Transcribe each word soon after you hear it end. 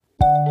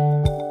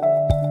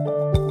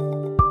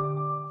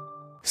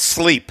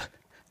Sleep.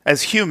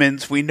 As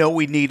humans, we know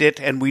we need it,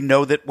 and we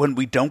know that when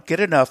we don't get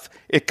enough,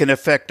 it can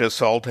affect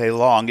us all day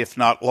long, if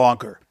not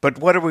longer. But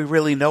what do we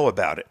really know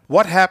about it?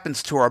 What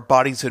happens to our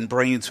bodies and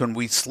brains when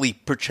we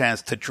sleep,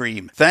 perchance to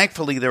dream?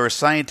 Thankfully, there are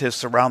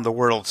scientists around the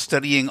world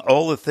studying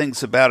all the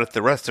things about it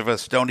the rest of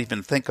us don't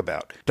even think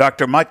about.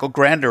 Dr. Michael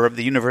Grander of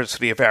the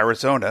University of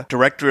Arizona,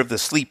 director of the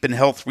Sleep and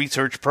Health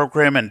Research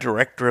Program and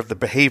director of the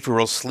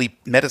Behavioral Sleep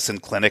Medicine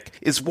Clinic,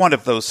 is one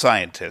of those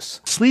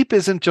scientists. Sleep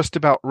isn't just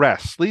about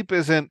rest. Sleep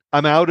isn't,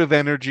 I'm out of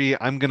energy,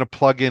 I'm going to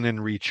plug in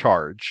and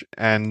recharge.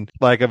 And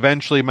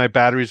eventually my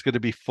battery's going to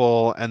be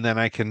full and then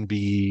I can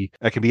be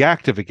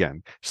active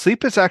again.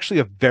 Sleep is actually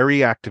a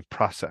very active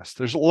process.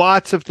 There's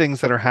lots of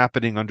things that are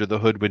happening under the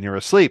hood when you're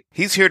asleep.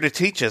 He's here to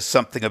teach us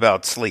something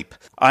about sleep.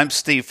 I'm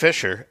Steve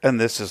Fisher, and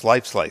this is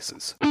Life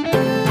Slices.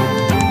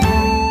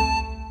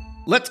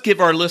 Let's give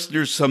our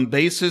listeners some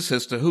basis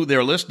as to who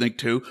they're listening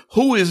to.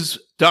 Who is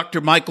Dr.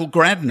 Michael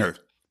Grander?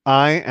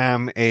 I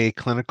am a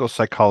clinical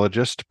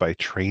psychologist by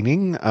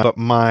training, but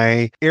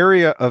my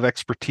area of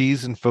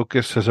expertise and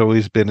focus has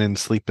always been in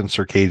sleep and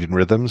circadian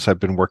rhythms. I've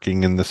been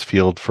working in this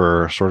field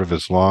for sort of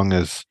as long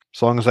as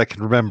I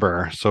can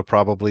remember, so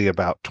probably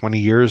about 20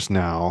 years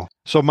now.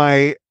 So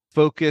my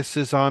focus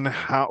is on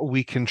how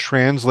we can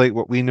translate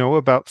what we know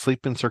about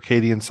sleep and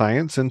circadian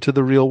science into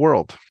the real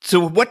world. So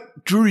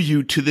what drew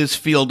you to this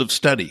field of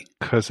study?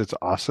 Because it's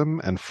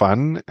awesome and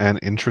fun and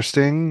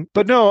interesting.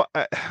 But no,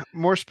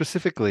 more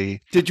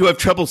specifically... Did you have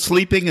trouble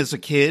sleeping as a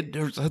kid?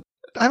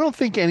 I don't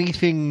think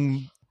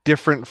anything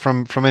different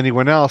from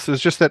anyone else. It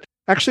was just that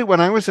actually,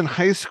 when I was in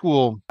high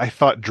school, I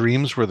thought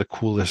dreams were the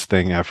coolest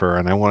thing ever,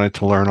 and I wanted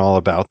to learn all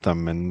about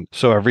them. And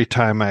so every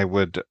time I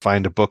would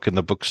find a book in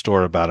the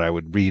bookstore about it, I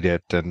would read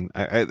it. And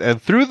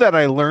through that,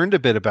 I learned a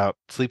bit about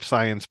sleep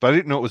science, but I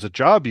didn't know it was a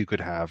job you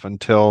could have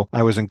until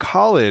I was in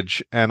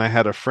college. And I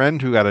had a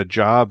friend who got a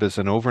job as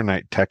an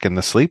overnight tech in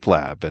the sleep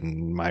lab.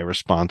 And my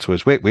response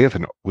was, wait, we have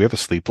a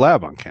sleep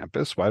lab on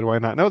campus. Why do I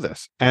not know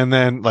this? And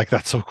then,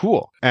 that's so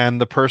cool.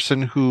 And the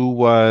person who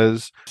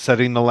was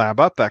setting the lab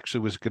up actually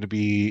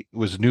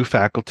was new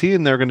faculty,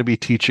 and they're going to be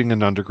teaching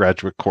an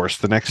undergraduate course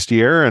the next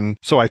year. And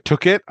so I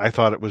took it. I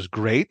thought it was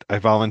great. I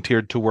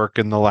volunteered to work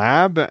in the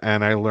lab,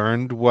 and I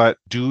learned what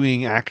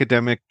doing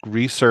academic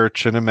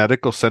research in a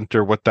medical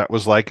center, what that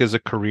was like as a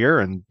career,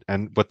 and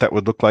what that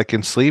would look like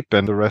in sleep.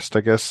 And the rest,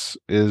 I guess,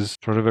 is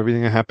sort of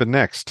everything that happened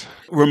next.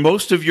 Were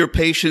most of your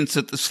patients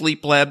at the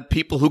sleep lab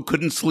people who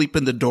couldn't sleep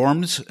in the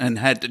dorms and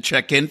had to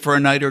check in for a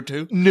night or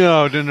two?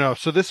 No.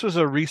 So this was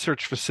a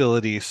research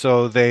facility.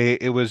 So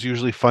it was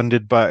usually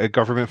funded by a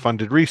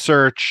government-funded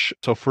research.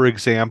 So, for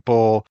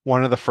example,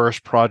 one of the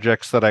first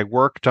projects that I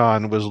worked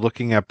on was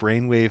looking at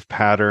brainwave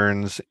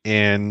patterns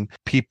in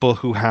people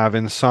who have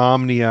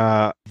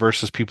insomnia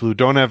versus people who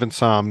don't have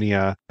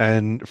insomnia.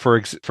 And for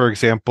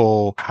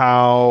example,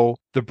 how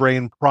the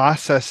brain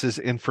processes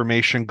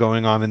information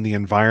going on in the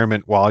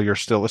environment while you're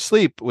still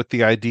asleep, with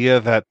the idea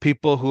that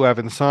people who have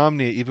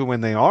insomnia, even when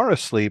they are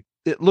asleep,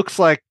 it looks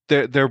like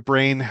their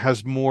brain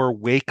has more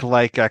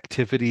wake-like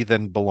activity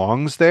than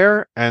belongs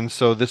there. And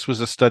so this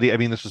was a study,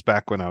 this was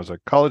back when I was a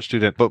college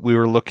student, but we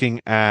were looking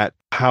at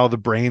how the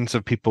brains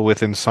of people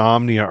with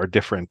insomnia are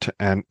different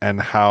and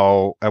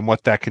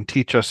what that can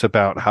teach us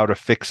about how to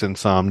fix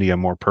insomnia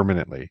more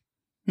permanently.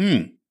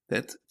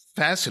 That's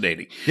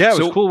fascinating. Yeah, it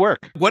was cool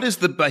work. What is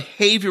the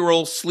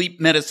Behavioral Sleep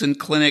Medicine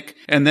Clinic?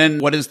 And then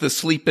what is the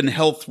Sleep and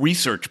Health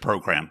Research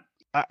Program?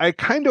 I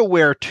kind of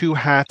wear two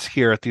hats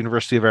here at the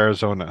University of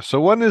Arizona. So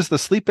one is the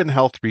Sleep and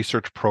Health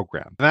Research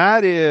Program.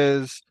 That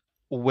is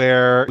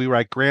where we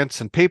write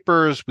grants and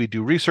papers, we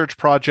do research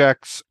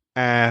projects,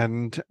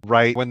 and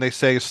when they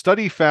say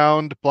study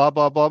found blah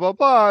blah blah blah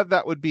blah,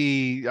 that would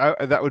be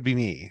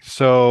me.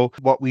 So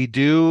what we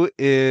do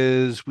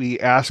is we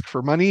ask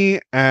for money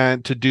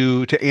and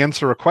to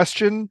answer a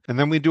question, and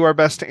then we do our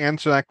best to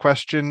answer that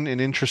question in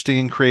interesting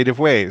and creative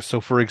ways.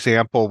 So for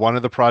example, one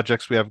of the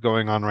projects we have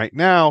going on right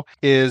now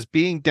is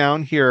being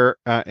down here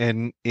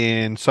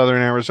in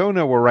southern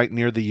Arizona. We're right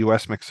near the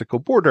US-Mexico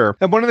border,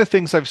 and one of the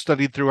things I've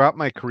studied throughout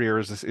my career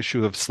is this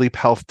issue of sleep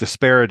health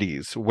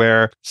disparities,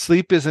 where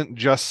sleep isn't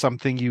just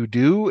something you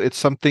do, it's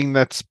something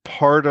that's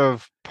part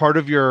of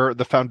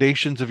the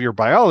foundations of your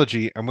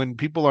biology. And when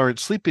people aren't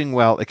sleeping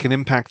well, it can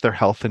impact their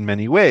health in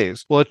many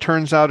ways. Well, it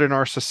turns out in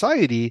our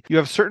society, you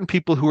have certain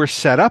people who are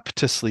set up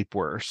to sleep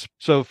worse.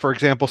 So, for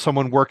example,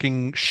 someone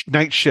working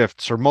night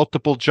shifts or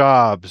multiple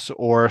jobs,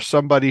 or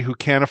somebody who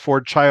can't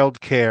afford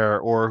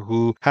childcare, or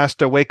who has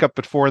to wake up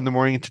at 4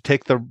 a.m. to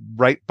take the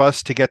right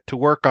bus to get to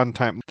work on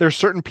time. There's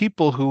certain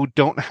people who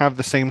don't have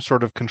the same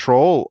sort of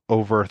control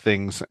over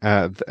things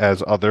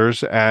as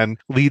others, and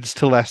leads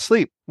to less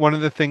sleep. One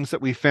of the things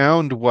that we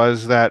found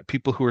was that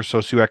people who are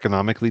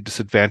socioeconomically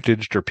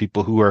disadvantaged, or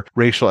people who are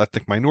racial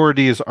ethnic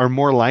minorities, are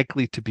more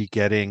likely to be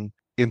getting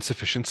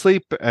insufficient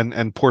sleep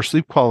and poor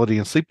sleep quality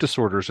and sleep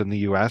disorders in the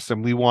US.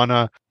 And we want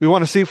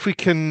to see if we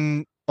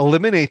can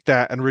eliminate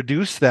that and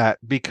reduce that,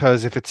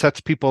 because if it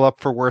sets people up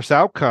for worse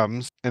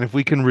outcomes, and if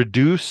we can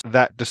reduce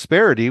that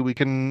disparity, we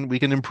can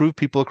improve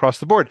people across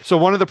the board. So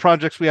one of the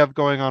projects we have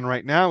going on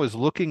right now is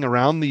looking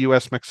around the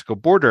US-Mexico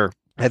border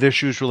at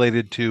issues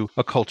related to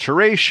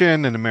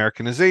acculturation and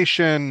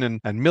Americanization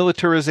and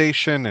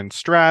militarization and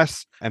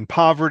stress and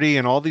poverty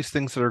and all these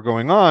things that are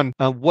going on.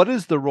 What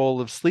is the role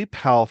of sleep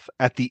health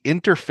at the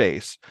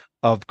interface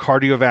of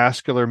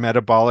cardiovascular,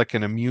 metabolic,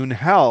 and immune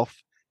health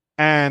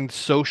and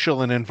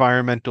social and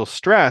environmental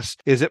stress?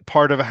 Is it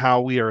part of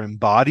how we are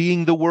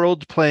embodying the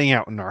world playing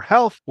out in our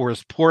health, or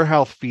is poor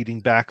health feeding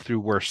back through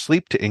worse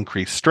sleep to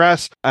increase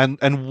stress?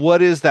 And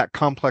what is that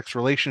complex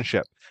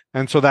relationship?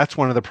 And so that's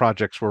one of the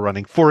projects we're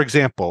running. For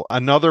example,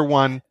 another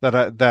one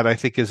that I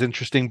think is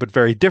interesting but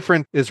very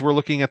different is we're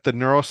looking at the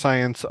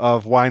neuroscience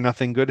of why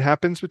nothing good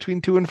happens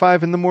between 2 and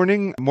 5 in the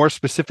morning. More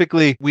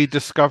specifically, we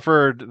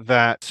discovered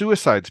that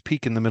suicides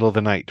peak in the middle of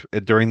the night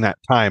during that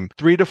time,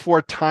 3 to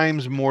 4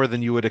 times more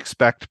than you would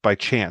expect by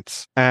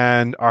chance.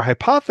 And our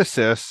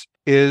hypothesis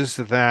is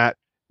that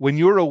when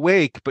you're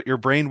awake but your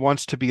brain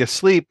wants to be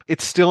asleep,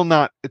 it's still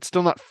not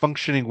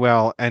functioning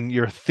well, and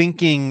your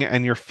thinking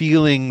and your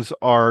feelings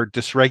are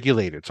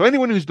dysregulated. So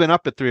anyone who's been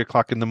up at 3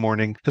 o'clock in the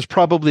morning has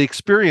probably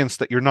experienced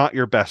that you're not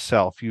your best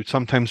self. You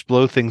sometimes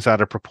blow things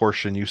out of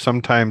proportion. You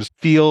sometimes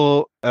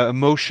feel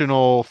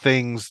emotional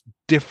things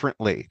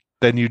differently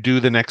than you do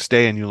the next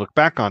day, and you look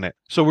back on it.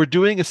 So we're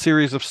doing a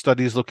series of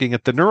studies looking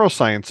at the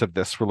neuroscience of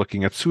this. We're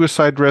looking at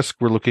suicide risk.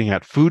 We're looking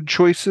at food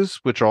choices,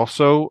 which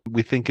also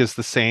we think is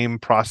the same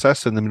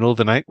process in the middle of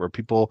the night where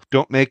people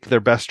don't make their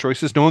best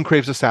choices. No one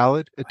craves a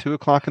salad at 2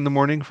 o'clock in the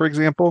morning, for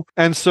example.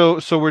 And so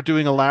we're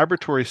doing a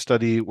laboratory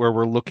study where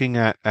we're looking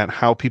at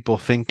how people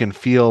think and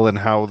feel and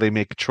how they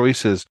make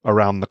choices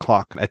around the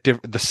clock.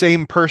 The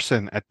same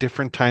person at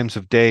different times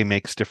of day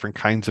makes different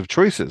kinds of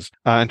choices,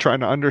 and trying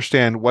to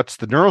understand what's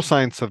the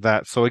neuroscience of that.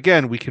 So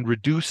again, we can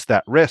reduce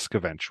that risk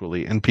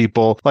eventually in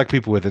people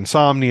with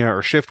insomnia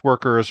or shift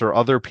workers or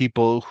other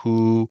people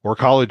or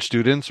college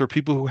students or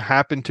people who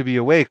happen to be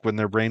awake when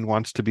their brain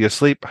wants to be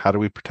asleep. How do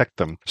we protect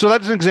them? So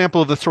that's an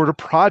example of the sort of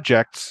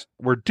projects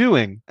we're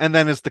doing. And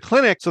then as the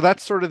clinic, so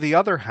that's sort of the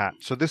other hat.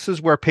 So this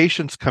is where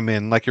patients come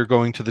in, like you're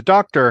going to the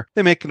doctor.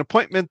 They make an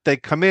appointment, they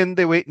come in,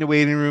 they wait in a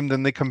waiting room,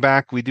 then they come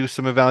back, we do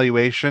some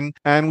evaluation,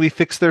 and we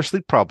fix their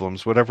sleep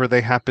problems, whatever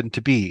they happen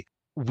to be.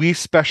 We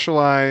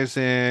specialize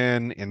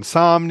in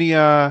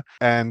insomnia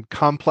and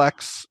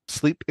complex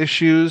sleep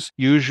issues.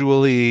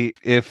 Usually,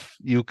 if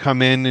you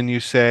come in and you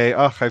say,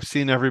 "Oh, I've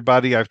seen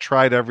everybody, I've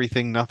tried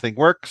everything, nothing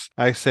works,"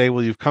 I say,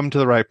 "Well, you've come to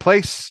the right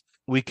place."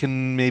 We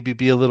can maybe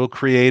be a little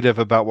creative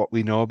about what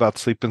we know about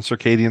sleep and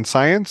circadian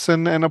science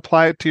and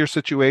apply it to your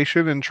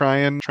situation and try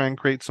and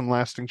create some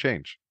lasting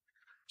change.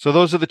 So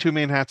those are the 2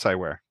 main hats I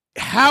wear.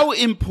 How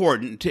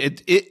important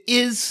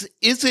is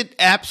it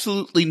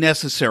absolutely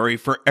necessary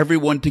for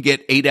everyone to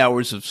get 8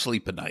 hours of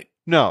sleep a night?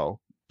 No,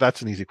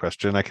 that's an easy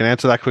question. I can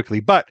answer that quickly.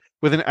 But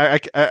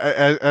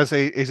as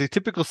a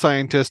typical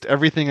scientist,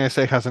 everything I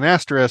say has an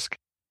asterisk.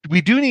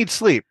 We do need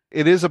sleep.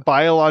 It is a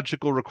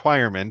biological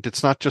requirement.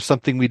 It's not just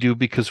something we do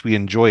because we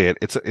enjoy it.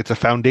 It's a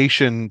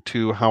foundation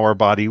to how our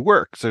body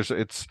works.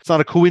 It's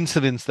not a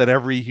coincidence that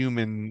every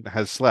human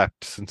has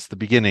slept since the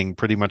beginning,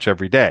 pretty much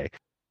every day.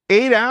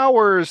 8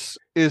 hours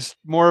is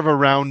more of a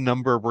round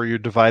number where you're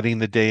dividing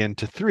the day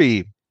into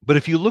 3. But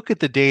if you look at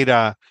the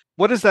data,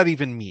 what does that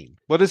even mean?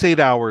 What does 8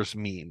 hours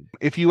mean?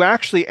 If you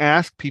actually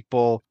ask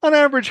people, on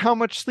average, how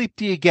much sleep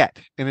do you get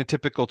in a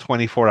typical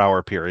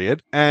 24-hour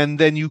period? And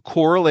then you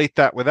correlate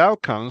that with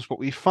outcomes, what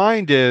we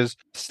find is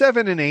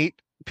 7 and 8.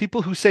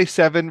 People who say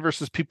 7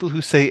 versus people who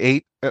say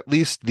 8, at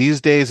least these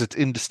days, it's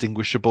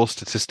indistinguishable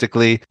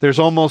statistically. There's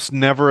almost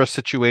never a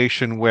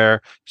situation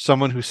where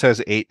someone who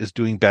says 8 is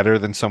doing better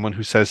than someone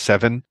who says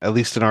 7, at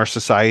least in our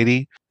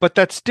society. But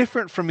that's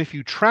different from if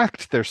you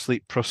tracked their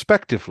sleep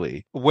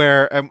prospectively,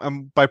 where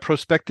by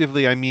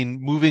prospectively, I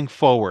mean moving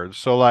forward.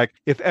 So like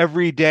if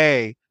every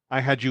day I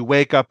had you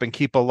wake up and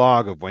keep a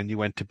log of when you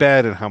went to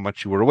bed and how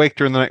much you were awake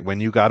during the night, when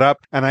you got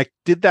up, and I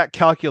did that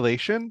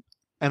calculation,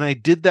 and I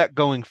did that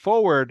going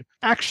forward,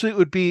 actually it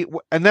would be,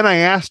 and then I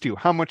asked you,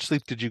 how much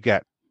sleep did you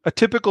get? A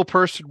typical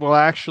person will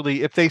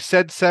actually, if they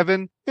said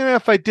 7,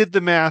 if I did the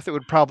math, it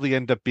would probably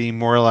end up being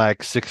more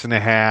like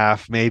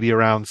 6.5, maybe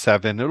around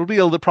 7. It'll be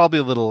probably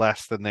a little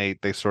less than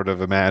they sort of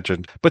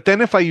imagined. But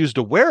then if I used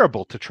a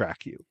wearable to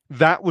track you,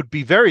 that would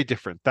be very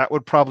different. That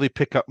would probably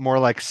pick up more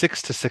like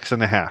 6 to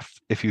 6.5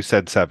 if you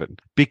said 7,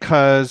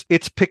 because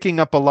it's picking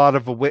up a lot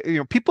of,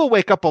 people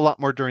wake up a lot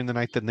more during the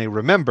night than they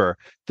remember.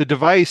 The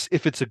device,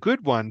 if it's a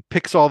good one,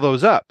 picks all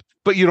those up,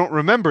 but you don't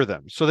remember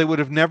them. So they would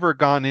have never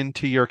gone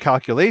into your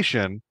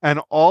calculation.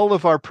 And all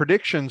of our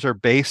predictions are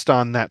based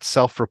on that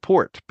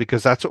self-report,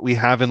 because that's what we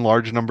have in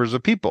large numbers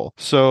of people.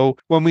 So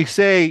when we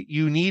say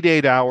you need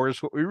 8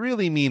 hours, what we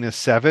really mean is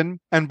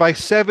 7. And by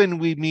 7,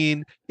 we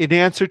mean in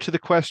answer to the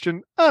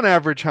question, on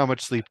average, how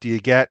much sleep do you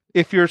get?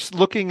 If you're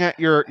looking at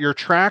your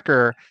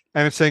tracker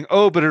and it's saying,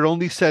 oh, but it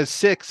only says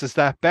 6, is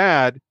that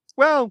bad?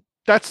 Well,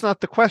 that's not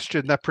the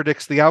question that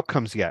predicts the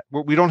outcomes yet.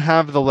 We don't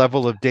have the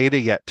level of data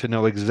yet to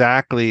know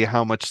exactly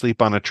how much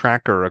sleep on a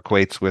tracker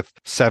equates with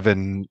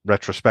 7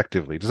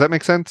 retrospectively. Does that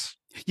make sense?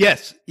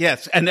 Yes,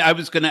 yes. And I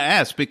was going to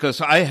ask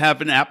because I have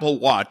an Apple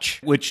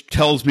Watch, which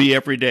tells me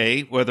every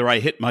day whether I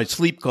hit my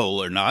sleep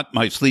goal or not,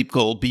 my sleep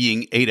goal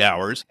being 8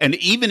 hours. And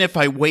even if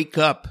I wake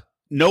up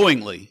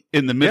knowingly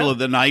in the middle of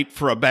the night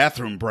for a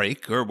bathroom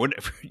break or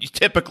whatever,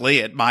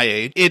 typically at my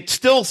age, it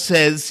still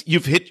says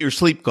you've hit your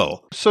sleep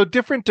goal. So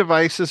different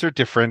devices are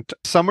different.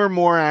 Some are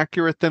more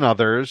accurate than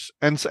others.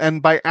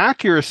 And by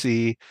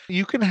accuracy,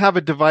 you can have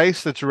a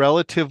device that's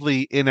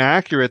relatively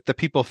inaccurate that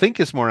people think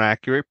is more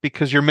accurate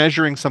because you're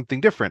measuring something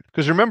different.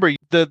 Because remember,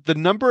 the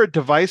number a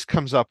device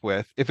comes up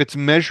with, if it's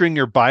measuring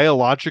your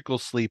biological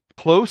sleep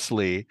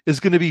closely, is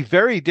going to be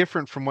very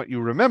different from what you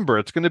remember.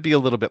 It's going to be a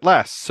little bit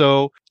less.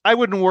 So I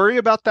wouldn't worry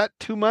about that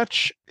too much.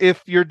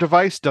 If your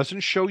device doesn't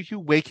show you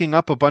waking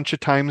up a bunch of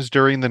times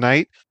during the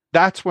night,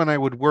 that's when I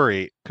would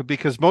worry,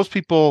 because most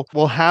people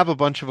will have a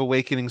bunch of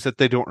awakenings that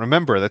they don't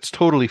remember. That's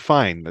totally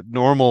fine.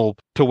 Normal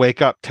to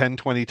wake up 10,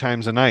 20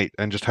 times a night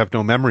and just have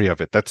no memory of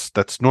it.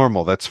 That's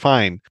normal. That's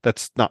fine.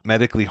 That's not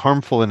medically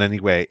harmful in any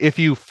way. If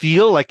you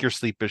feel like your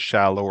sleep is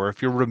shallow or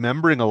if you're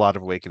remembering a lot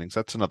of awakenings,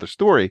 that's another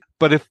story.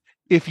 But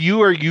if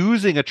you are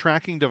using a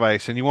tracking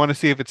device and you want to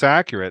see if it's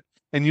accurate,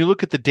 and you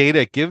look at the data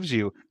it gives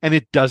you and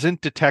it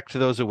doesn't detect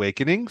those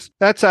awakenings,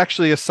 that's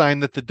actually a sign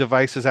that the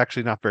device is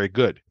actually not very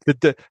good.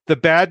 The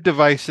bad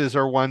devices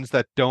are ones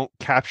that don't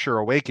capture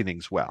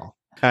awakenings well.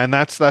 And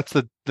that's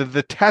the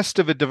test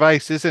of a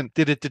device isn't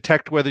did it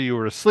detect whether you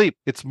were asleep?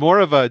 It's more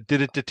of a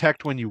did it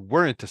detect when you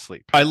weren't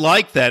asleep? I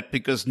like that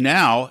because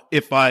now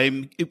if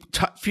I'm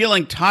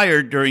feeling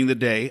tired during the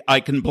day, I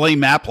can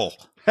blame Apple.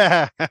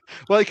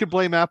 Well, you can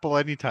blame Apple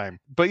anytime.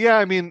 But yeah,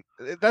 I mean,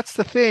 that's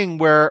the thing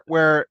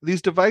where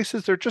these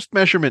devices are just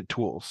measurement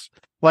tools.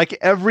 Like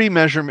every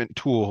measurement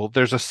tool,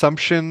 there's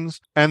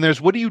assumptions and there's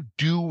what do you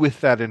do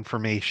with that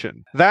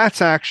information? That's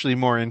actually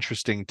more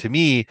interesting to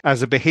me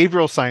as a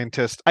behavioral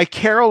scientist. I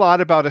care a lot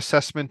about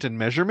assessment and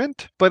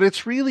measurement, but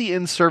it's really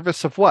in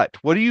service of what?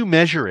 What are you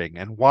measuring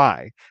and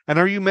why? And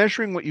are you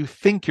measuring what you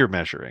think you're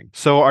measuring?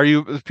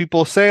 So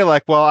people say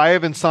like, well, I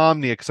have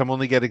insomnia because I'm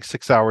only getting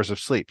 6 hours of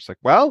sleep. It's like,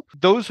 well,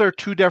 those are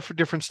two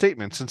different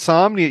statements.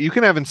 Insomnia, you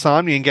can have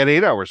insomnia and get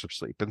 8 hours of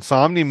sleep.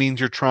 Insomnia means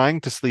you're trying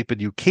to sleep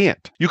and you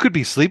can't. You could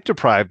be sleep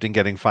deprived and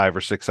getting 5 or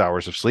 6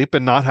 hours of sleep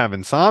and not have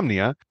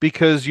insomnia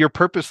because you're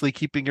purposely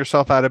keeping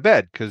yourself out of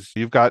bed because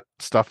you've got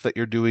stuff that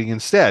you're doing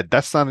instead.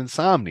 That's not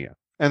insomnia.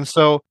 And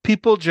so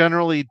people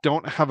generally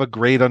don't have a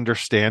great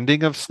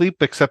understanding of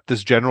sleep except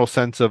this general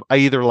sense of I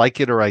either like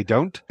it or I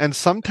don't. And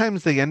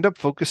sometimes they end up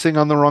focusing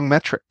on the wrong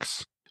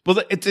metrics.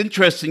 Well, it's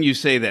interesting you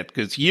say that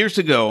because years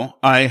ago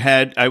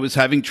I was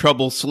having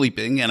trouble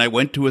sleeping and I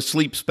went to a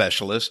sleep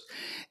specialist.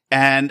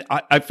 And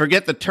I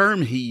forget the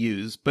term he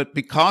used, but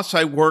because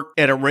I work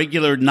at a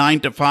regular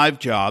 9-to-5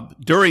 job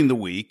during the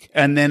week,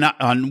 and then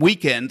on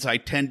weekends I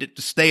tended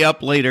to stay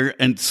up later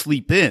and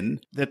sleep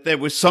in, that there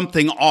was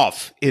something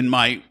off in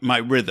my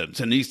rhythms.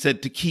 And he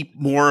said to keep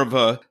more of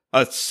a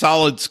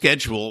solid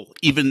schedule,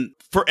 even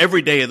for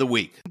every day of the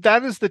week.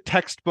 That is the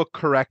textbook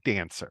correct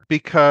answer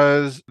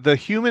because the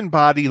human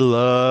body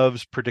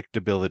loves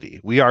predictability.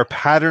 We are a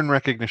pattern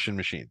recognition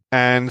machine.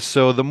 And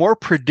so the more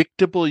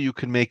predictable you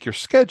can make your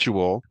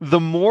schedule, the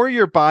more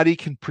your body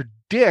can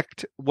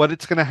predict what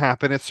it's going to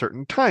happen at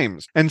certain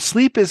times. And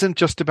sleep isn't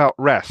just about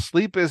rest.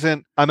 Sleep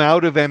isn't, I'm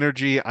out of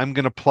energy, I'm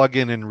going to plug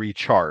in and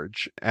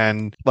recharge.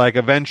 And like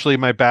eventually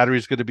my battery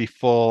is going to be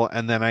full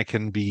and then I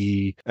can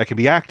be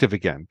active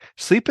again.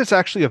 Sleep is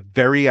actually a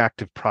very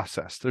active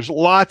process. There's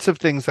lots of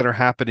things that are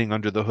happening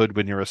under the hood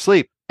when you're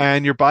asleep.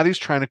 And your body's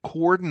trying to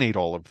coordinate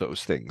all of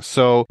those things.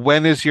 So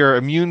when is your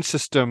immune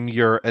system,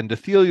 your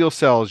endothelial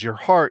cells, your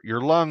heart,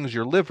 your lungs,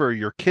 your liver,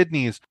 your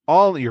kidneys,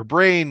 all your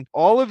brain,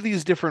 all of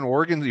these different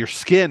organs, your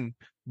skin,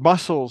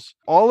 muscles,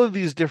 all of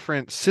these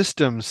different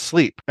systems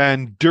sleep.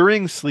 And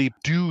during sleep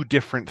do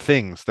different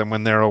things than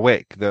when they're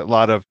awake. A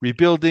lot of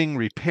rebuilding,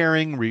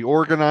 repairing,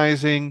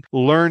 reorganizing,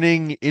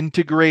 learning,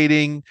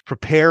 integrating,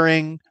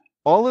 preparing.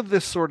 All of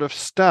this sort of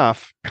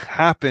stuff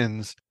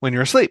happens when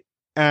you're asleep.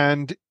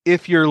 And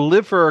if your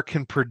liver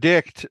can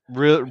predict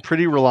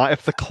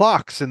if the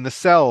clocks in the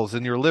cells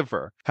in your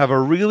liver have a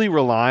really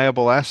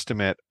reliable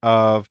estimate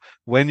of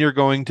when you're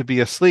going to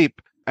be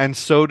asleep, and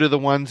so do the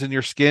ones in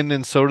your skin,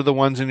 and so do the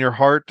ones in your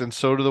heart, and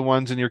so do the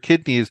ones in your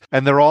kidneys,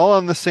 and they're all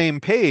on the same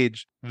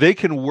page, they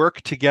can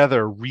work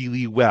together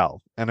really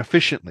well and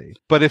efficiently.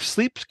 But if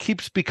sleep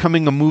keeps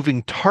becoming a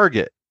moving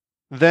target,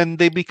 then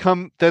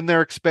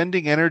they're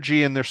expending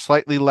energy and they're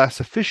slightly less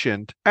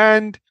efficient.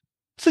 And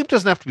sleep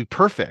doesn't have to be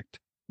perfect.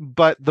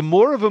 But the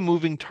more of a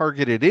moving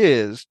target it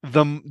is,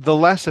 the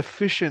less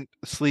efficient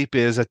sleep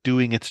is at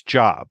doing its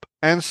job.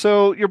 And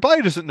so your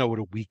body doesn't know what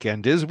a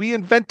weekend is. We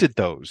invented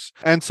those.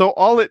 And so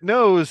all it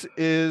knows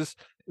is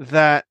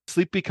that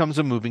sleep becomes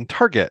a moving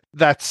target.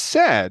 That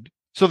said,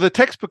 So the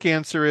textbook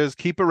answer is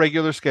keep a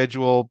regular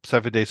schedule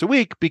 7 days a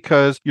week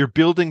because you're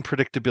building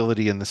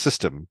predictability in the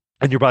system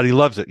and your body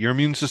loves it. Your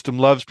immune system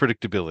loves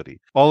predictability,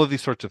 all of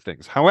these sorts of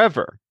things.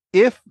 However,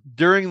 if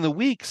during the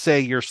week, say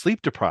you're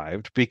sleep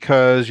deprived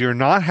because you're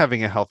not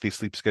having a healthy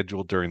sleep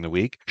schedule during the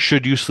week,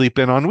 should you sleep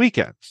in on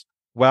weekends?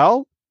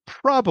 Well,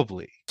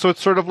 probably. So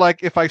it's sort of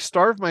like if I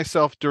starve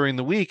myself during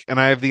the week and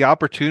I have the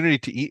opportunity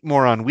to eat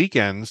more on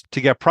weekends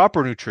to get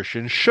proper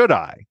nutrition, should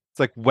I? It's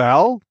like,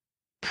 well,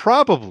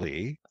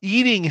 probably.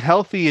 Eating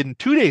healthy in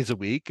 2 days a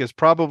week is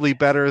probably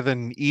better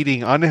than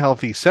eating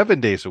unhealthy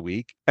 7 days a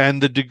week.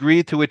 And the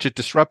degree to which it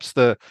disrupts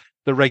the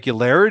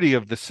regularity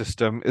of the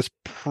system is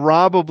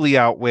probably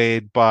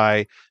outweighed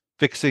by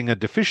fixing a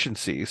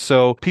deficiency.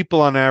 So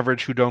people on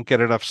average who don't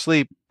get enough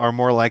sleep are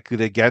more likely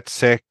to get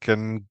sick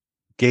and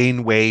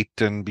gain weight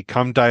and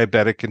become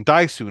diabetic and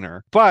die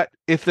sooner. But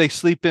if they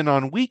sleep in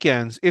on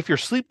weekends, if you're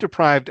sleep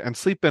deprived and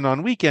sleep in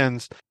on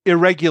weekends,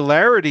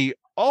 irregularity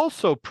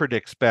also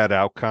predicts bad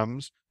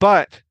outcomes,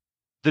 but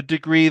the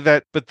degree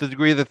that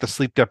the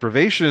sleep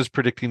deprivation is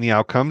predicting the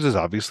outcomes is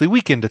obviously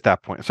weakened at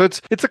that point. So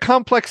it's a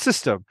complex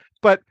system,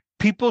 but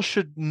people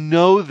should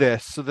know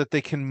this so that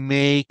they can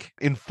make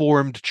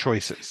informed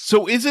choices.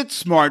 So is it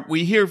smart?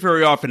 We hear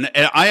very often,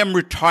 I am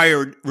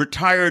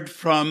retired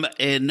from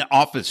an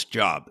office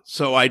job,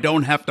 so I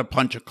don't have to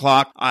punch a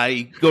clock.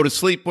 I go to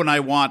sleep when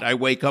I want. I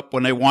wake up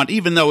when I want,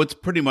 even though it's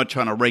pretty much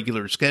on a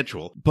regular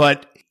schedule.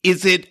 But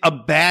is it a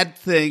bad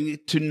thing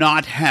to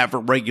not have a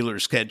regular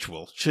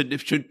schedule?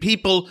 Should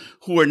people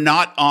who are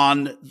not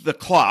on the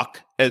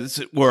clock, as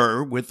it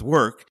were, with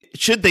work,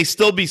 should they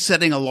still be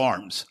setting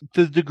alarms?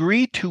 The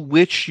degree to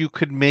which you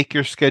could make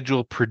your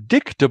schedule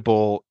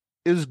predictable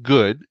is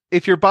good.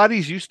 If your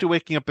body's used to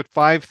waking up at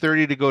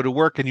 5:30 to go to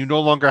work and you no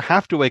longer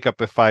have to wake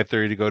up at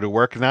 5:30 to go to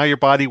work, now your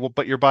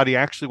body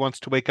actually wants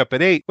to wake up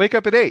at 8, wake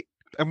up at 8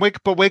 and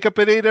wake up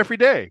at 8 every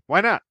day.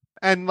 Why not?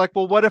 And like,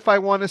 well, what if I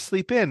want to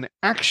sleep in?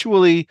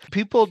 Actually,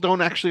 people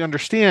don't actually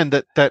understand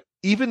that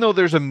even though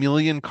there's a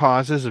million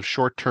causes of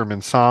short-term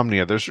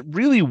insomnia, there's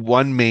really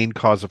one main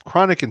cause of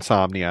chronic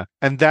insomnia,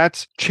 and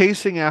that's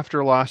chasing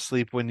after lost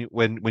sleep when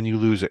you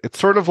lose it. It's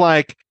sort of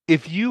like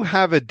if you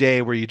have a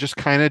day where you just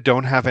kind of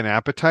don't have an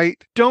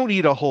appetite, don't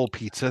eat a whole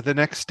pizza the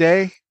next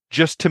day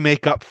just to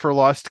make up for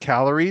lost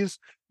calories.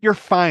 You're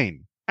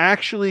fine.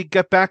 Actually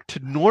get back to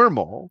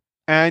normal,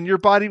 and your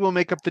body will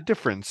make up the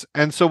difference.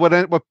 And so what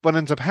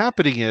ends up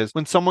happening is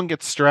when someone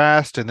gets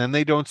stressed and then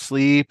they don't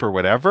sleep or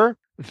whatever,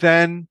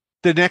 then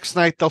the next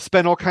night they'll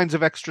spend all kinds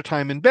of extra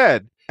time in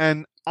bed.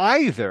 And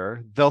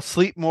either they'll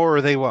sleep more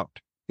or they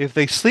won't. If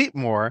they sleep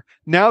more,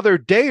 now their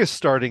day is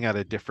starting at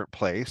a different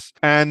place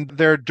and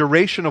their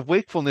duration of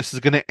wakefulness is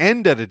going to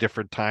end at a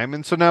different time.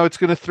 And so now it's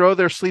going to throw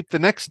their sleep the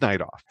next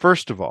night off,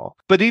 first of all.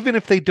 But even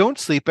if they don't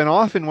sleep, and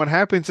often what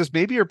happens is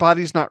maybe your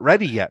body's not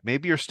ready yet.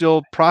 Maybe you're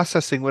still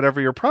processing whatever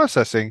you're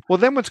processing. Well,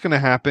 then what's going to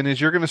happen is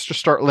you're going to just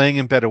start laying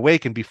in bed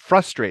awake and be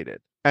frustrated.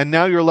 And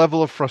now your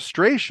level of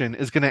frustration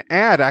is going to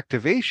add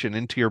activation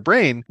into your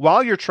brain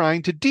while you're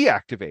trying to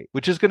deactivate,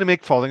 which is going to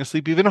make falling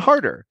asleep even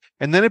harder.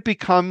 And then it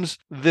becomes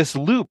this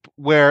loop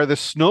where the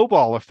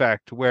snowball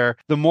effect, where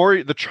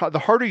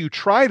the harder you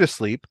try to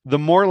sleep, the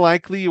more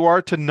likely you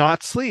are to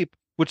not sleep,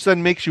 which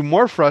then makes you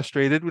more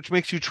frustrated, which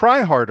makes you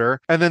try harder.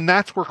 And then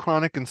that's where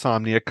chronic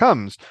insomnia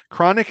comes.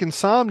 Chronic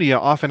insomnia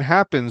often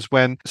happens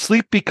when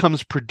sleep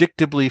becomes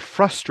predictably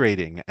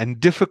frustrating and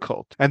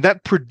difficult. And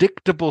that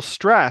predictable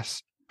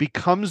stress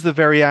becomes the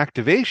very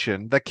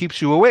activation that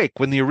keeps you awake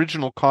when the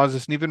original cause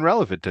isn't even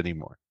relevant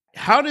anymore.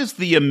 How does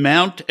the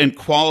amount and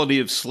quality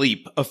of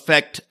sleep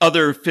affect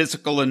other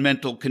physical and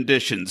mental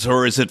conditions,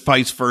 or is it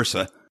vice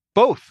versa?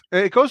 Both.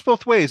 It goes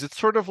both ways. It's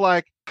sort of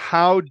like,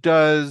 how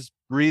does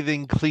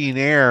breathing clean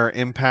air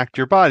impact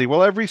your body?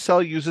 Well, every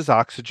cell uses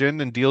oxygen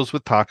and deals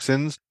with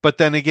toxins. But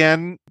then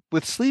again,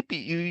 with sleep,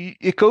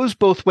 it goes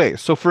both ways.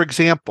 So for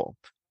example,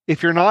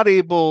 if you're not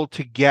able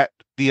to get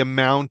the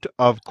amount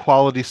of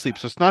quality sleep.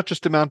 So it's not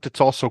just amount,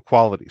 it's also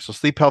quality. So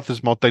sleep health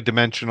is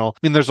multidimensional. I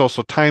mean, there's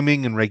also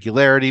timing and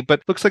regularity,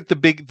 but looks like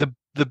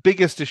the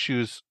biggest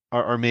issues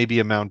are maybe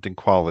amount and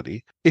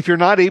quality. If you're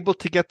not able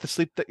to get the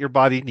sleep that your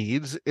body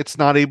needs, it's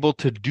not able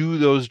to do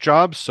those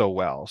jobs so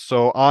well.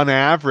 So on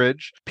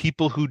average,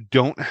 people who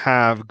don't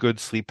have good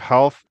sleep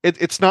health,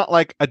 it's not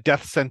like a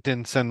death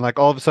sentence and like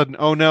all of a sudden,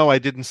 oh no, I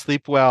didn't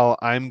sleep well,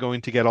 I'm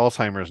going to get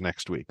Alzheimer's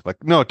next week.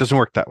 Like, no, it doesn't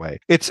work that way.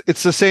 It's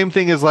the same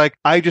thing as like,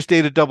 I just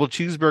ate a double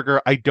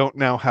cheeseburger, I don't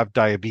now have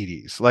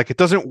diabetes. Like, it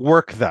doesn't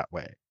work that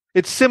way.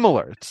 It's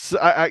similar.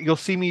 You'll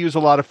see me use a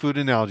lot of food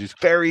analogies.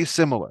 Very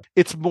similar.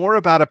 It's more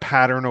about a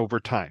pattern over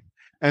time.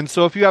 And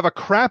so if you have a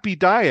crappy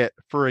diet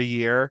for a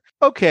year,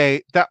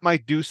 okay, that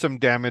might do some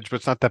damage, but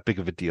it's not that big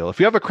of a deal. If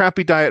you have a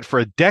crappy diet for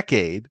a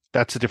decade,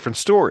 that's a different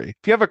story.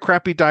 If you have a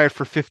crappy diet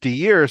for 50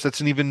 years,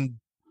 that's an even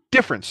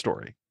different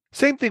story.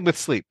 Same thing with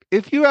sleep.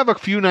 If you have a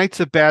few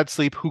nights of bad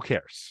sleep, who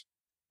cares?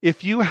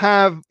 If you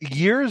have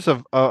years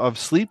of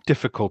sleep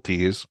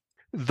difficulties,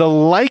 the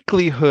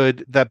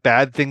likelihood that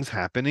bad things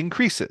happen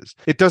increases.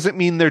 It doesn't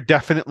mean they're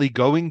definitely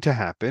going to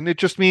happen. It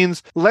just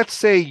means, let's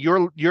say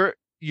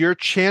your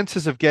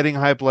chances of getting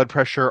high blood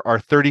pressure are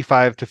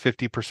 35 to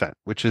 50%,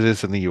 which it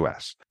is in the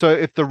US. So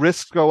if the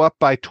risks go up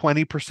by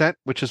 20%,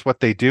 which is what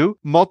they do,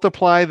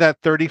 multiply that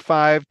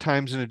 35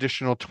 times an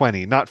additional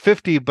 20, not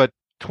 50, but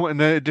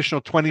an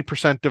additional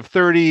 20% of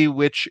 30,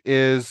 which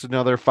is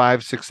another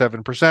 5, 6,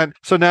 7%.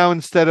 So now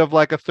instead of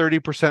like a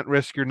 30%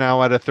 risk, you're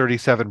now at a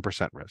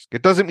 37% risk.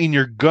 It doesn't mean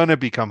you're going to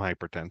become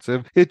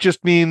hypertensive. It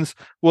just means,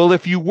 well,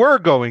 if you were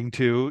going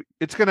to,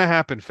 it's going to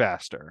happen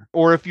faster.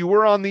 Or if you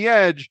were on the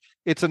edge,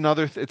 it's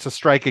a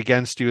strike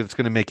against you that's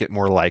going to make it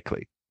more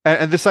likely.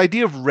 And this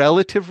idea of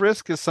relative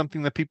risk is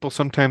something that people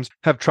sometimes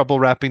have trouble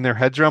wrapping their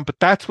heads around, but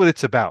that's what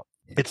it's about.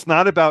 It's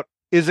not about,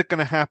 is it going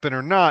to happen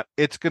or not?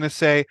 It's going to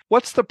say,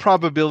 what's the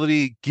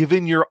probability,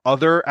 given your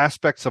other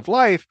aspects of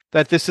life,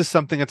 that this is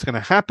something that's going to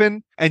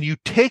happen? And you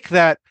take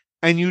that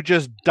and you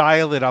just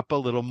dial it up a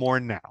little more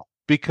now,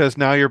 because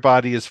now your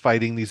body is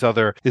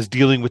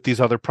dealing with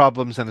these other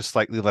problems and is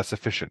slightly less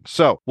efficient.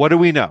 So what do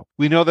we know?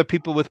 We know that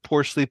people with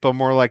poor sleep are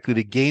more likely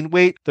to gain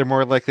weight. They're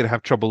more likely to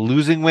have trouble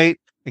losing weight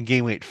and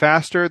gain weight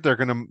faster. They're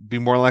going to be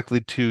more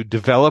likely to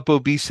develop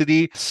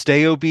obesity,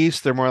 stay obese.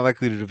 They're more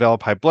likely to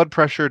develop high blood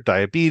pressure,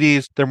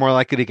 diabetes. They're more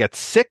likely to get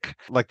sick,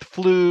 like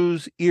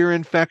flus, ear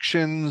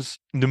infections,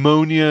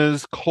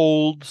 pneumonias,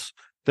 colds.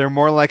 They're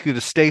more likely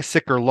to stay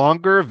sicker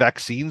longer.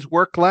 Vaccines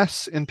work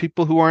less in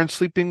people who aren't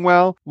sleeping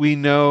well. We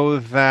know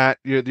that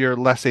you're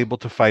less able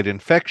to fight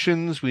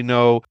infections. We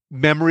know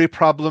memory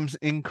problems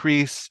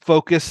increase,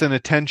 focus and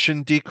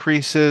attention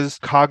decreases,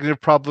 cognitive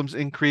problems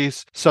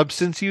increase,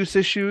 substance use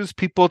issues.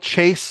 People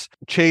chase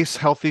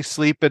healthy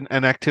sleep and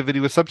activity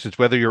with substance,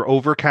 whether you're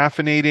over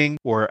caffeinating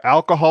or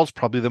alcohol is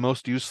probably the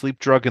most used sleep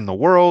drug in the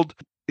world.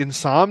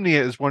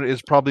 Insomnia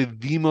is probably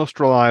the most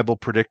reliable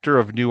predictor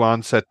of new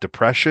onset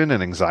depression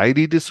and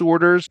anxiety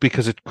disorders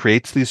because it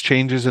creates these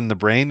changes in the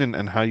brain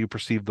and how you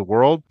perceive the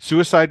world.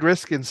 Suicide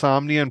risk,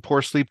 insomnia and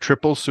poor sleep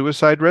triples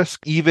suicide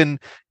risk,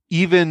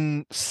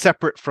 even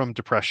separate from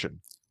depression.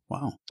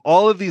 Wow.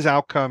 All of these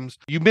outcomes,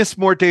 you miss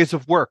more days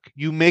of work,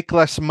 you make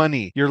less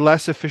money, you're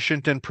less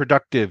efficient and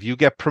productive, you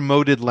get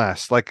promoted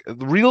less, like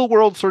real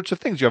world sorts of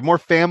things. You have more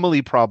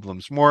family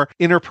problems, more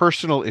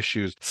interpersonal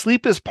issues.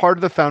 Sleep is part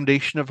of the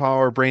foundation of how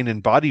our brain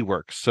and body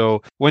works.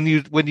 So when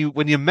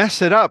you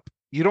mess it up,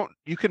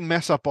 you can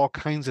mess up all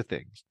kinds of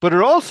things. But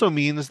it also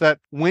means that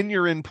when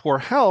you're in poor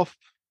health,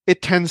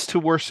 it tends to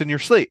worsen your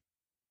sleep.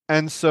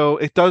 And so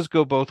it does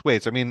go both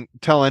ways. I mean,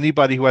 tell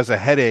anybody who has a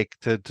headache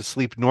to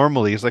sleep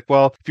normally. It's like,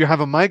 well, if you have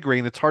a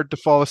migraine, it's hard to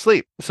fall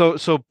asleep. So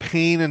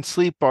pain and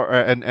sleep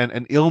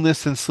and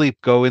illness and sleep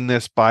go in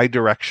this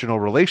bi-directional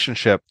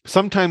relationship.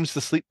 Sometimes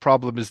the sleep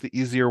problem is the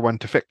easier one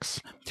to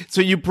fix. So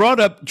you brought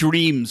up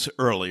dreams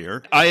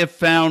earlier. I have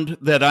found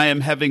that I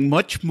am having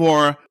much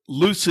more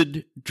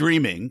lucid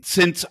dreaming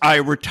since I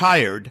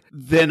retired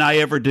than I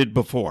ever did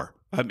before.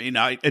 I mean,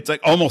 it's like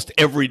almost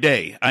every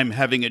day I'm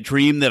having a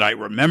dream that I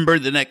remember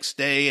the next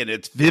day, and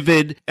it's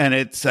vivid, and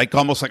it's like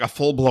almost like a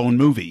full-blown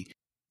movie.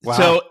 Wow.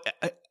 So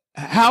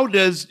how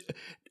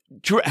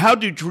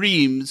do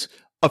dreams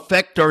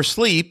affect our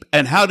sleep,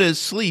 and how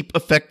does sleep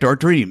affect our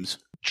dreams?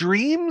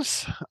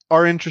 Dreams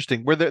are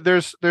interesting.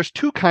 There's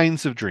two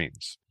kinds of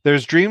dreams.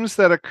 There's dreams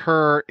that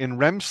occur in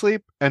REM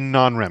sleep and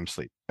non-REM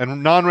sleep.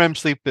 And non-REM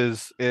sleep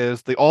is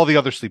all the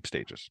other sleep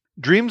stages.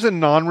 Dreams in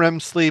non-REM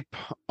sleep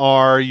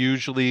are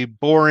usually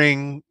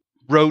boring,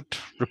 rote,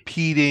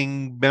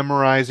 repeating,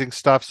 memorizing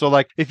stuff. So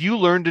like if you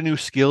learned a new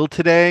skill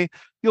today,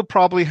 you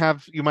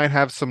might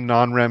have some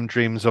non-REM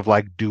dreams of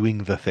like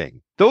doing the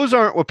thing. Those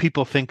aren't what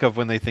people think of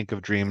when they think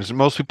of dreams.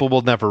 Most people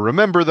will never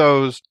remember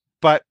those,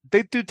 but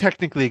they do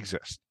technically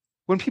exist.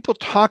 When people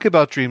talk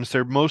about dreams,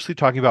 they're mostly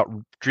talking about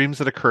dreams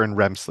that occur in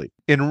REM sleep.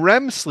 In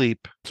REM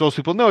sleep, so most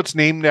people know it's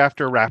named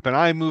after rapid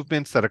eye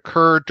movements that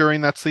occur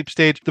during that sleep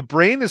stage. The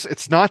brain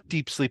it's not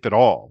deep sleep at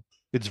all.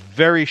 It's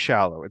very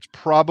shallow. It's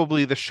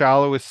probably the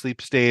shallowest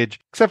sleep stage,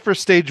 except for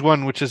stage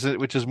 1, which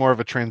is more of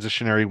a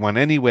transitionary one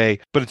anyway,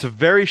 but it's a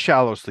very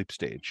shallow sleep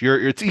stage.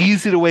 It's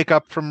easy to wake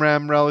up from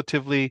REM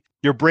relatively.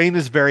 Your brain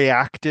is very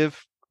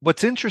active.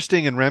 What's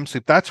interesting in REM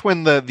sleep, that's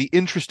when the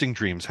interesting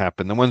dreams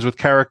happen, the ones with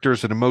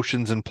characters and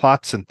emotions and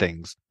plots and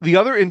things. The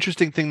other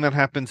interesting thing that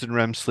happens in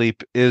REM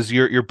sleep is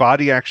your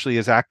body actually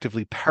is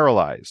actively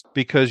paralyzed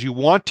because you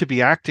want to be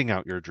acting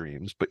out your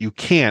dreams, but you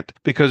can't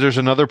because there's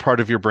another part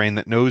of your brain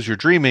that knows you're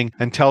dreaming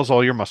and tells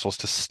all your muscles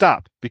to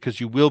stop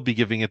because you will be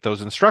giving it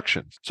those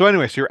instructions. So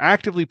anyway, so you're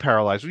actively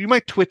paralyzed. You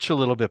might twitch a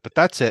little bit, but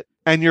that's it.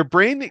 And your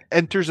brain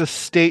enters a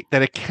state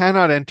that it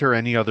cannot enter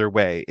any other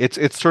way.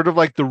 It's sort of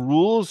like the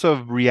rules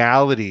of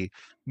reality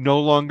no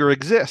longer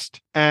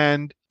exist.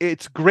 And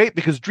it's great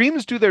because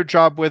dreams do their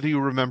job whether you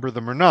remember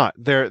them or not.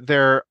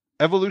 Their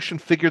evolution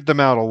figured them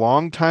out a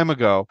long time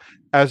ago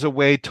as a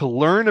way to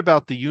learn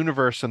about the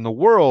universe and the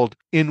world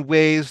in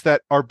ways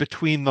that are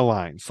between the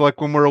lines. So like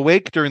when we're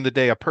awake during the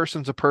day, a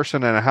person's a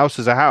person and a house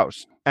is a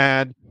house.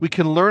 And we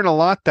can learn a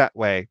lot that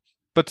way.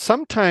 But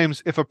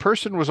sometimes if a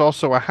person was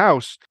also a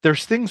house,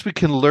 there's things we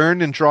can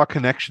learn and draw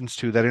connections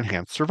to that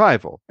enhance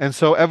survival. And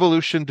so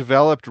evolution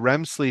developed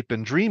REM sleep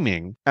and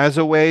dreaming as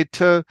a way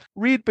to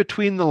read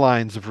between the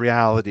lines of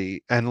reality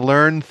and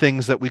learn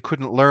things that we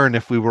couldn't learn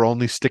if we were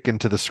only sticking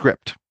to the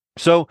script.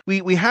 So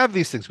we have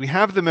these things. We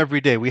have them every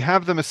day. We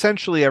have them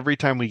essentially every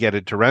time we get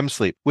into REM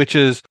sleep, which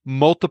is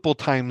multiple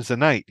times a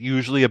night,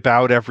 usually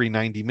about every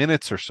 90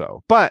 minutes or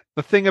so. But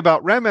the thing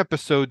about REM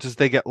episodes is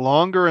they get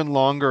longer and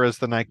longer as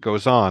the night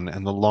goes on.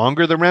 And the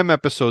longer the REM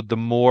episode, the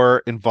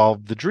more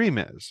involved the dream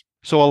is.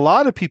 So a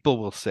lot of people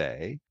will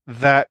say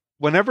that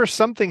whenever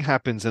something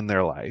happens in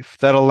their life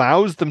that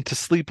allows them to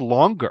sleep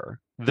longer,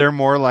 they're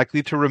more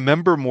likely to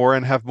remember more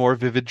and have more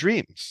vivid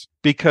dreams,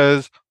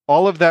 because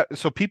all of that.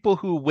 So people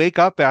who wake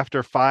up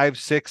after 5,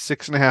 6,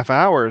 6.5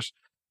 hours,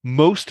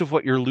 most of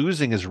what you're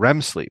losing is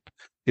REM sleep,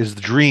 is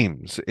the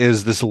dreams,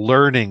 is this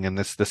learning and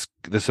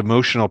this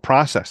emotional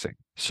processing.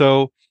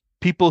 So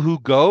people who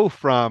go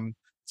from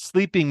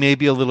sleeping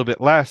maybe a little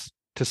bit less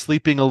to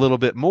sleeping a little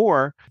bit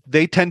more,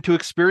 they tend to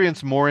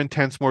experience more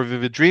intense, more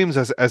vivid dreams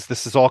as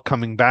this is all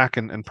coming back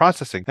and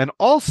processing. And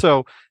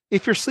also,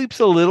 if your sleep's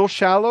a little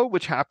shallow,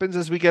 which happens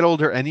as we get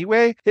older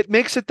anyway, it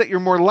makes it that you're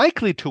more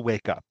likely to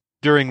wake up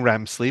during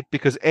REM sleep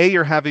because A,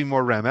 you're having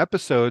more REM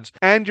episodes,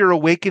 and your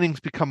awakenings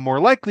become more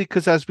likely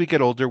because as we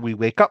get older, we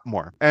wake up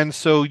more. And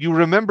so you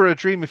remember a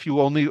dream if you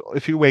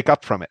wake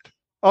up from it.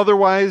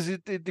 Otherwise,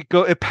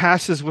 it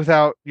passes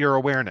without your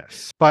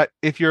awareness. But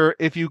if you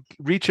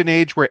reach an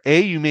age where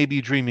A, you may be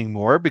dreaming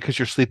more because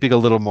you're sleeping a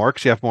little more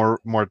because you have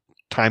more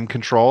time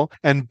control,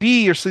 and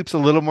B, your sleep's a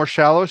little more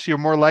shallow, so you're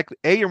more likely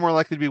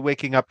to be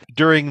waking up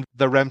during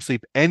the REM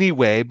sleep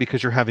anyway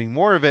because you're having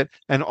more of it,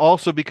 and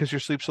also because your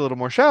sleep's a little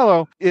more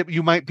shallow,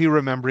 you might be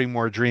remembering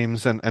more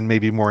dreams and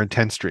maybe more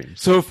intense dreams.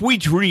 So if we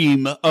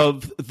dream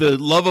of the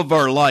love of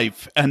our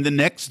life and the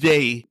next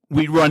day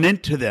we run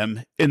into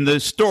them in the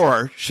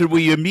store, should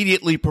we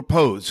immediately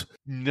propose?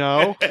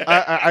 No,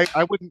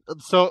 I wouldn't.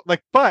 So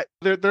but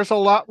there's a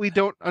lot we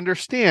don't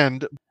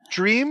understand.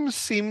 Dreams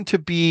seem to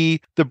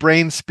be the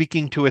brain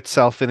speaking to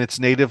itself in its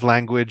native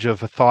language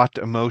of a thought,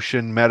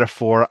 emotion,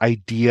 metaphor,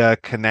 idea,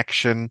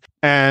 connection.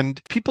 And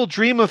people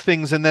dream of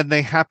things and then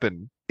they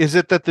happen. Is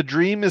it that the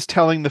dream is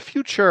telling the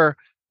future,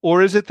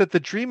 or is it that the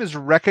dream is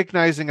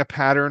recognizing a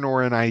pattern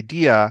or an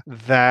idea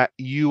that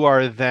you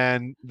are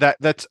then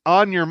that's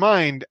on your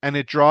mind and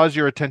it draws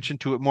your attention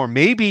to it more?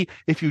 Maybe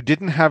if you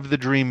didn't have the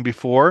dream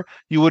before,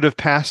 you would have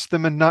passed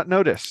them and not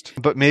noticed,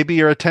 but maybe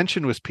your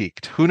attention was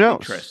piqued. Who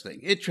knows?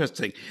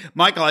 Interesting.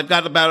 Michael, I've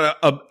got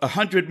about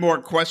 100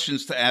 more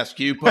questions to ask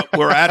you, but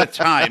we're out of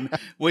time.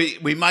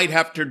 We might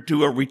have to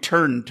do a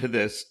return to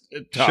this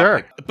topic.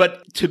 Sure.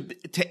 But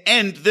to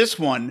end this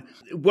one,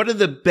 what are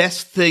the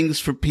best things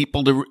for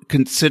people to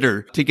consider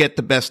to get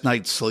the best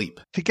night's sleep?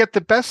 To get the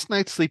best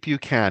night's sleep you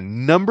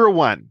can, number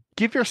one,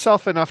 give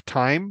yourself enough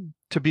time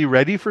to be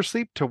ready for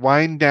sleep, to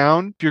wind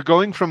down. If you're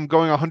going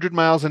 100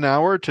 miles an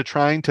hour to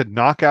trying to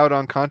knock out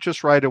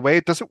unconscious right away,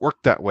 it doesn't work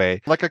that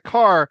way. Like a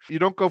car, you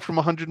don't go from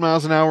 100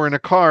 miles an hour in a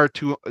car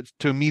to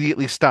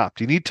immediately stop.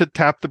 You need to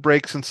tap the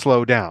brakes and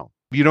slow down.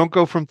 You don't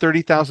go from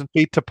 30,000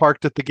 feet to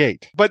parked at the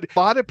gate. But a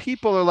lot of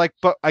people are like,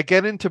 but I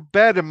get into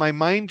bed and my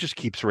mind just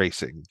keeps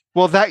racing.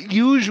 Well, that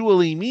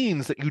usually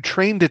means that you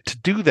trained it to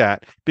do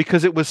that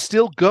because it was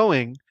still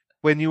going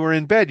when you were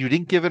in bed. You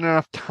didn't give it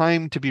enough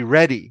time to be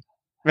ready.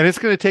 And it's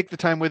going to take the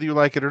time whether you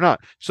like it or not.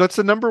 So that's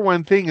the number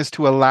one thing, is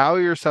to allow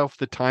yourself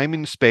the time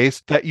and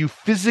space that you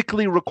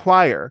physically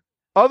require.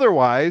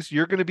 Otherwise,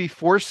 you're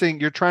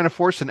trying to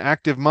force an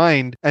active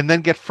mind and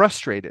then get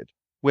frustrated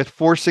with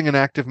forcing an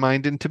active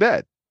mind into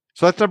bed.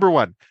 So that's number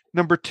one.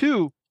 Number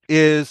two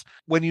is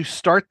when you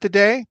start the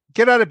day,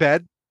 get out of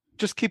bed,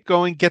 just keep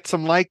going, get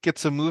some light, get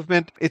some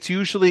movement.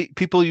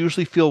 People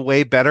usually feel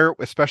way better,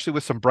 especially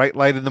with some bright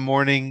light in the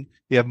morning.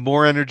 You have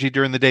more energy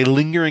during the day.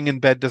 Lingering in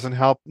bed doesn't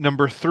help.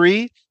 Number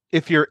three,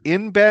 if you're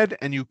in bed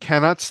and you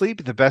cannot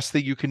sleep, the best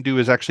thing you can do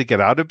is actually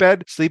get out of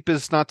bed. Sleep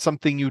is not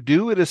something you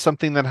do. It is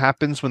something that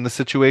happens when the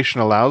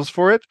situation allows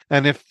for it.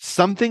 And if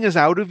something is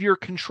out of your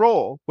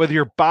control, whether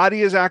your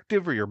body is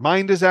active or your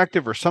mind is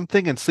active or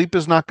something, and sleep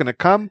is not going to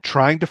come,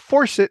 trying to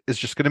force it is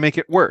just going to make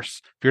it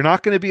worse. If you're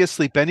not going to be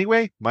asleep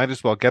anyway, might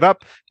as well get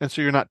up. And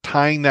so you're not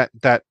tying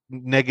that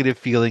negative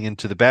feeling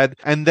into the bed.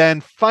 And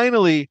then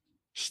finally,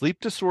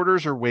 sleep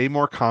disorders are way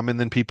more common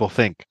than people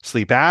think.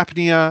 Sleep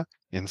apnea,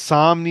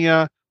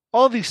 insomnia,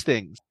 all these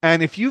things.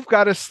 And if you've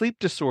got a sleep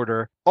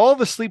disorder, all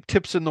the sleep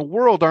tips in the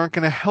world aren't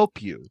going to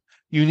help you.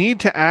 You need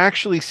to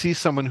actually see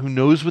someone who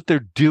knows what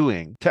they're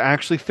doing to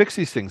actually fix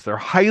these things. They're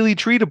highly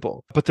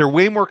treatable, but they're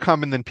way more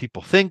common than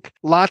people think.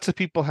 Lots of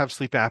people have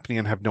sleep apnea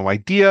and have no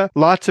idea.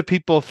 Lots of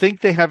people think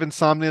they have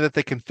insomnia that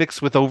they can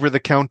fix with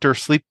over-the-counter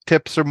sleep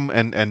tips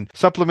and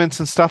supplements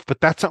and stuff,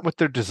 but that's not what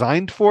they're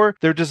designed for.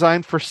 They're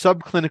designed for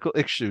subclinical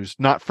issues,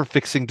 not for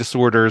fixing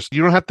disorders.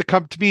 You don't have to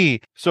come to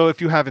me. So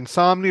if you have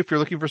insomnia, if you're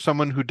looking for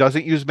someone who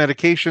doesn't use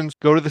medications,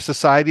 go to the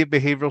Society of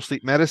Behavioral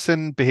Sleep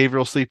Medicine,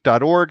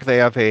 behavioralsleep.org. They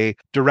have a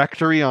direct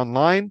directory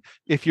online.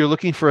 If you're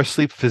looking for a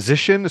sleep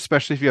physician,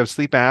 especially if you have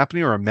sleep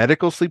apnea or a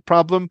medical sleep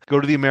problem, go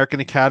to the American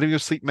Academy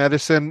of Sleep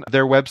Medicine.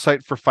 Their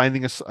website for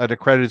finding an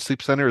accredited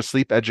sleep center is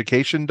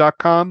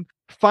sleepeducation.com.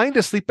 Find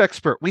a sleep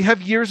expert. We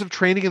have years of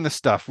training in this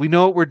stuff. We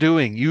know what we're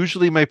doing.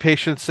 Usually my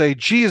patients say,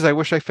 geez, I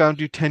wish I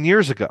found you 10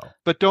 years ago.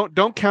 But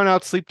don't count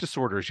out sleep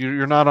disorders.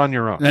 You're not on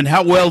your own. And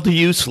how well do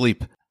you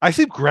sleep? I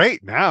sleep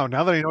great now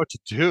that I know what to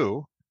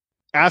do.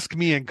 Ask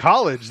me in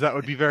college, that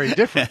would be very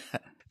different.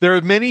 There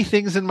are many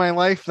things in my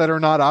life that are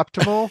not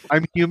optimal.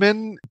 I'm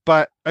human,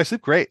 but I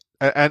sleep great.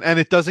 And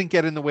it doesn't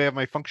get in the way of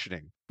my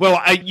functioning. Well,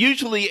 I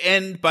usually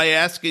end by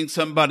asking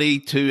somebody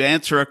to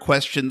answer a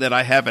question that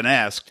I haven't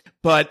asked,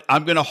 but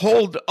I'm going to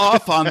hold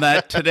off on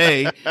that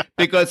today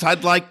because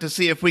I'd like to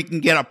see if we can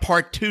get a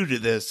part 2 to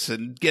this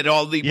and get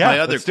all my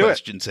other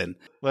questions in.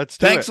 Let's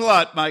do it. Thanks a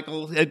lot,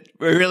 Michael. I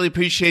really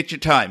appreciate your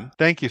time.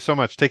 Thank you so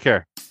much. Take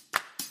care.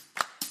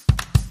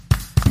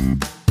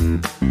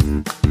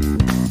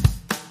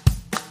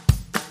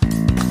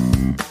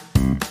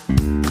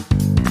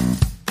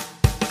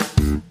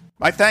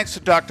 My thanks to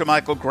Dr.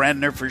 Michael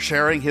Grandner for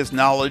sharing his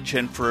knowledge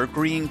and for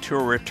agreeing to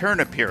a return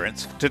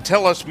appearance to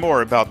tell us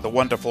more about the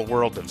wonderful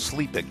world of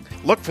sleeping.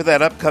 Look for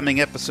that upcoming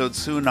episode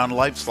soon on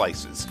Life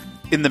Slices.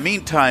 In the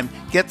meantime,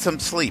 get some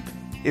sleep.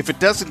 If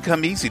it doesn't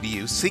come easy to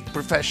you, seek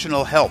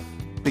professional help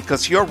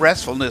because your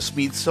restfulness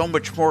means so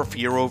much more for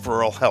your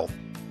overall health.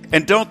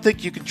 And don't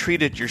think you can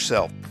treat it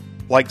yourself.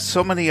 Like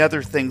so many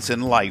other things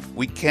in life,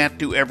 we can't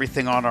do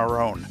everything on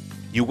our own.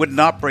 You wouldn't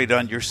operate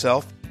on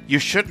yourself. You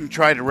shouldn't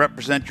try to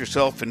represent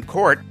yourself in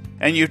court,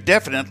 and you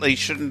definitely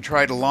shouldn't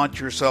try to launch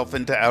yourself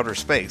into outer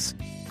space.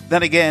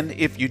 Then again,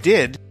 if you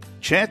did,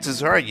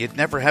 chances are you'd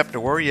never have to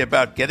worry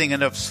about getting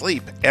enough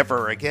sleep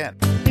ever again.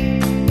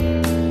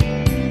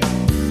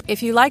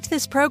 If you liked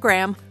this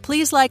program,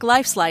 please like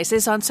Life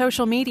Slices on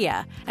social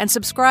media and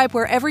subscribe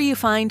wherever you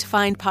find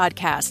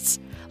podcasts.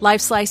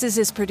 Life Slices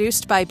is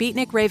produced by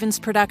Beatnik Ravens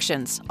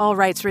Productions, all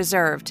rights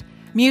reserved.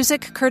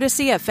 Music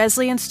courtesy of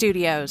Fesleyan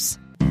Studios.